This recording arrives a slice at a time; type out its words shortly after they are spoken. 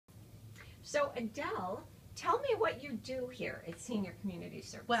So Adele, tell me what you do here at Senior Community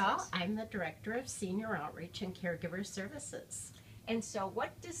Services. Well, I'm the Director of Senior Outreach and Caregiver Services. And so what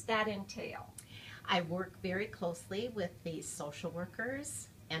does that entail? I work very closely with the social workers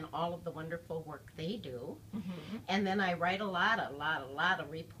and all of the wonderful work they do. Mm-hmm. And then I write a lot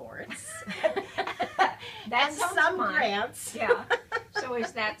of reports. That and sounds some fun. grants. Yeah. So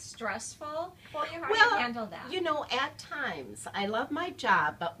is that stressful for you? How do you handle that? You know, at times, I love my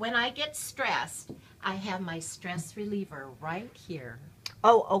job, but when I get stressed, I have my stress reliever right here.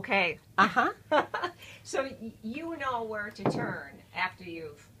 Oh, okay. Uh-huh. So you know where to turn after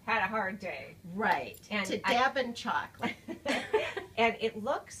you've had a hard day. Right. And to dab in chocolate. And it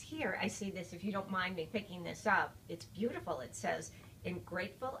looks here, I see this, if you don't mind me picking this up, it's beautiful. It says, in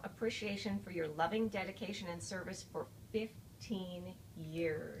grateful appreciation for your loving dedication and service for 15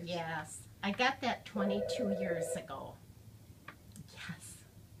 years. Yes. I got that 22 years ago. Yes.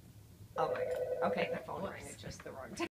 Oh my God. Okay, the phone Whoops. rang at just the wrong time.